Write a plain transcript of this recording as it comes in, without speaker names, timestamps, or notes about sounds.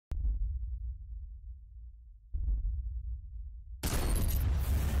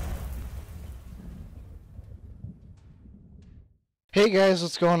Hey guys,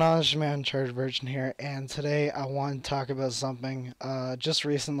 what's going on? It's your man UnchartedVirgin here, and today I want to talk about something. Just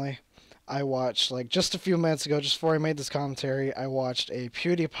recently, I watched, like just a few minutes ago, just before I made this commentary, I watched a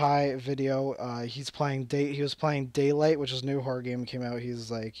PewDiePie video. He was playing Daylight, which is a new horror game that came out.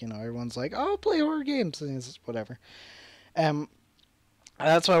 He's like, everyone's like, oh, play horror games, and he's whatever. And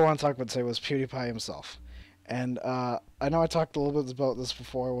that's what I want to talk about today was PewDiePie himself. And I know I talked a little bit about this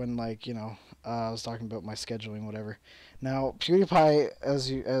before when, like, I was talking about my scheduling, whatever. Now, PewDiePie,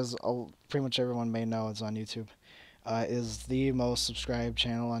 as pretty much everyone may know, is on YouTube. Is the most subscribed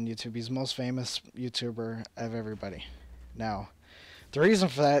channel on YouTube. He's the most famous YouTuber of everybody. Now, the reason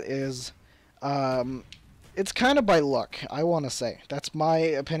for that is, it's kind of by luck. I want to say that's my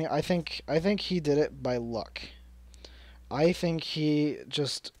opinion. I think he did it by luck. I think he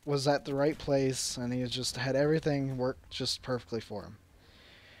just was at the right place and he just had everything work just perfectly for him.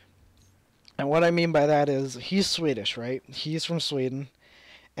 And what I mean by that is he's Swedish, right? He's from Sweden,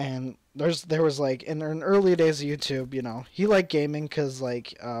 and there was like in the early days of YouTube, he liked gaming because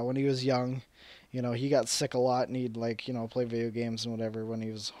like when he was young, he got sick a lot and he'd like play video games and whatever when he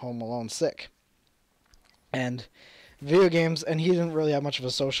was home alone sick. And video games, and he didn't really have much of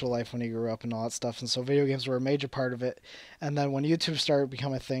a social life when he grew up and all that stuff, and so video games were a major part of it. And then when YouTube started to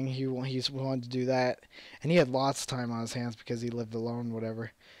become a thing, he wanted to do that, and he had lots of time on his hands because he lived alone,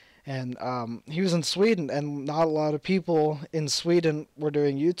 whatever. And he was in Sweden, and not a lot of people in Sweden were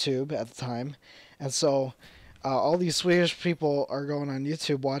doing YouTube at the time, and so all these Swedish people are going on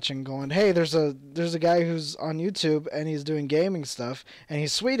YouTube watching, going, "Hey, there's a guy who's on YouTube and he's doing gaming stuff, and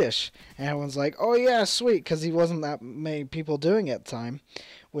he's Swedish." And everyone's like, "Oh yeah, sweet," because he wasn't that many people doing it at the time,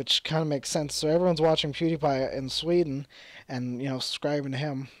 which kind of makes sense. So everyone's watching PewDiePie in Sweden, and subscribing to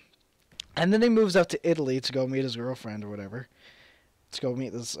him, and then he moves up to Italy to go meet his girlfriend or whatever to go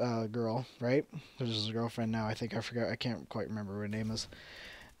meet this girl, right? Which is his girlfriend now. I think I forgot. I can't quite remember what her name is.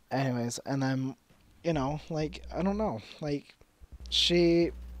 Anyways, and then, like I don't know, like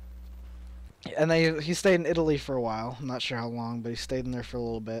she, and then he stayed in Italy for a while. I'm not sure how long, but he stayed in there for a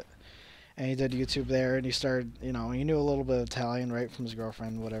little bit, and he did YouTube there, and he started, he knew a little bit of Italian, right, from his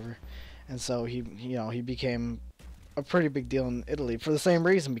girlfriend, whatever, and so he became a pretty big deal in Italy for the same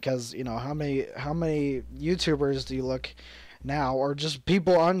reason because how many YouTubers do you look now, or just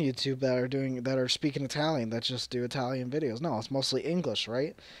people on YouTube that are speaking Italian that just do Italian videos? No, it's mostly English,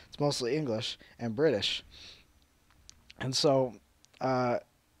 right? It's mostly English and British, and so,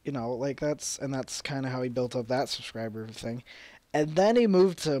 like that's kind of how he built up that subscriber thing, and then he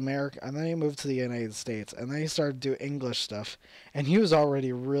moved to America, and then he moved to the United States, and then he started to do English stuff, and he was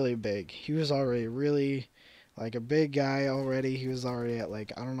already really big. He was already really like a big guy already. He was already at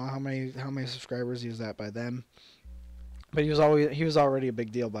like I don't know how many subscribers he was at by then. But he was already a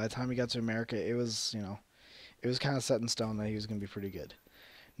big deal by the time he got to America. It was kind of set in stone that he was going to be pretty good.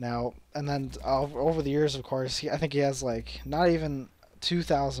 Now and then over the years, of course, I think he has like not even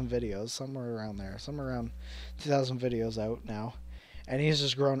 2,000 videos, somewhere around there, somewhere around 2,000 videos out now, and he's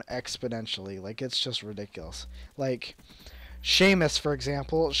just grown exponentially. Like it's just ridiculous. Like Seamus, for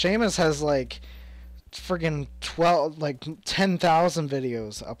example, Seamus has like friggin' 12, like 10,000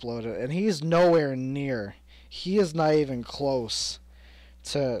 videos uploaded, and he's nowhere near. He is not even close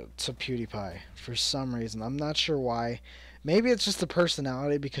to PewDiePie for some reason. I'm not sure why. Maybe it's just the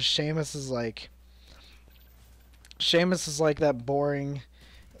personality because Seamus is like that boring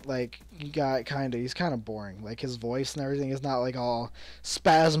like guy kind of. He's kind of boring. Like his voice and everything is not like all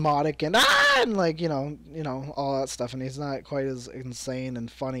spasmodic and like all that stuff, and he's not quite as insane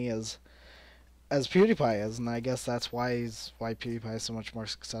and funny as PewDiePie is, and I guess that's why PewDiePie is so much more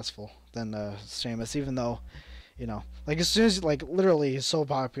successful than Seamus, even though, like as soon as like literally he's so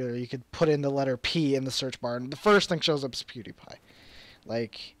popular, you could put in the letter P in the search bar, and the first thing shows up is PewDiePie.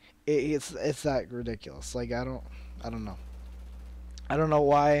 Like it's that ridiculous. Like I don't know, I don't know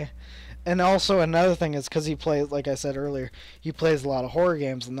why. And also another thing is because he plays, like I said earlier, he plays a lot of horror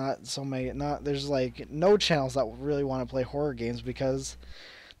games, and not so many. Not there's like no channels that really want to play horror games because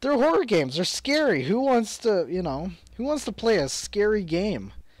they're horror games. They're scary. Who wants to play a scary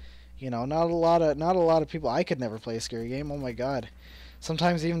game? Not a lot of people. I could never play a scary game. Oh my god.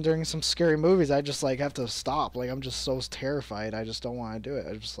 Sometimes even during some scary movies, I just like have to stop. Like I'm just so terrified. I just don't want to do it.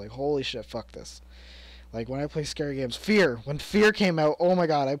 I'm just like, holy shit, fuck this. Like when I play scary games, when Fear came out, oh my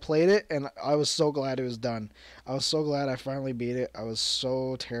god, I played it and I was so glad it was done. I was so glad I finally beat it. I was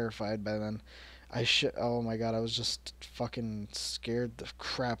so terrified by then. Oh my god, I was just fucking scared the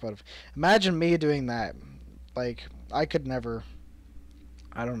crap out of. Imagine me doing that. Like I could never.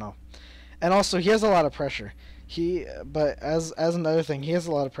 I don't know. And also he has a lot of pressure. But as another thing, he has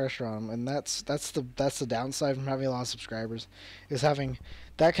a lot of pressure on him, and that's the downside from having a lot of subscribers, is having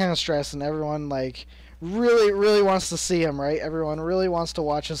that kind of stress, and everyone like really wants to see him, right? Everyone really wants to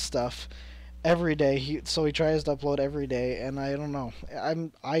watch his stuff every day. So he tries to upload every day, and I don't know.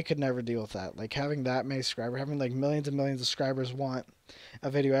 I could never deal with that. Like having that many subscribers, having like millions and millions of subscribers want a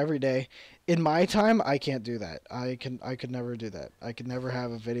video every day. In my time, I can't do that. I could never do that. I could never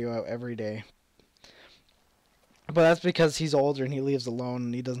have a video out every day. But that's because he's older and he lives alone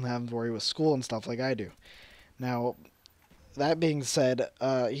and he doesn't have to worry with school and stuff like I do. Now, that being said,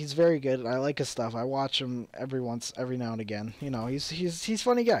 he's very good and I like his stuff. I watch him every now and again. You know, he's a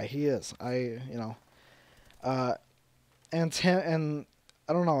funny guy. He is. Uh, and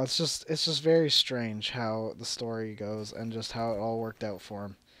I don't know. It's just very strange how the story goes and just how it all worked out for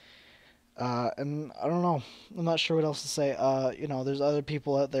him. And I don't know. I'm not sure what else to say. You know, there's other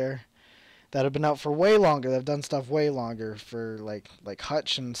people out there that have been out for way longer. That have done stuff way longer for like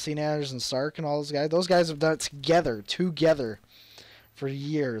Hutch and Sean Anders and Sark and all those guys. Those guys have done it together for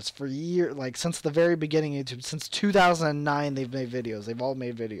years, like since the very beginning of YouTube, since 2009. They've made videos. They've all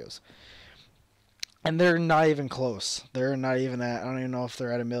made videos, and they're not even close. They're not even at. I don't even know if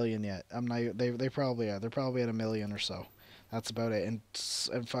they're at 1 million yet. I'm not. They probably are. They're probably at 1 million or so. That's about it. And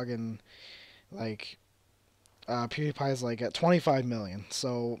fucking like PewDiePie's like at 25 million.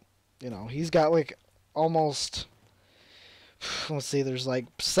 So you know, he's got like almost, let's see, there's like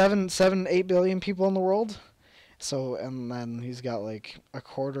 8 billion people in the world. So, and then he's got like a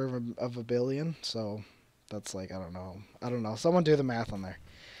quarter of a billion. So that's like, I don't know. Someone do the math on there.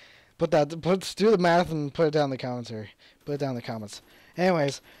 Do the math and put it down in the commentary. Put it down in the comments.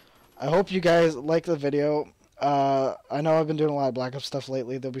 Anyways, I hope you guys like the video. I know I've been doing a lot of Black Ops stuff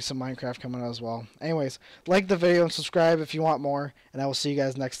lately. There'll be some Minecraft coming out as well. Anyways, like the video and subscribe if you want more, and I will see you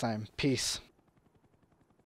guys next time. Peace.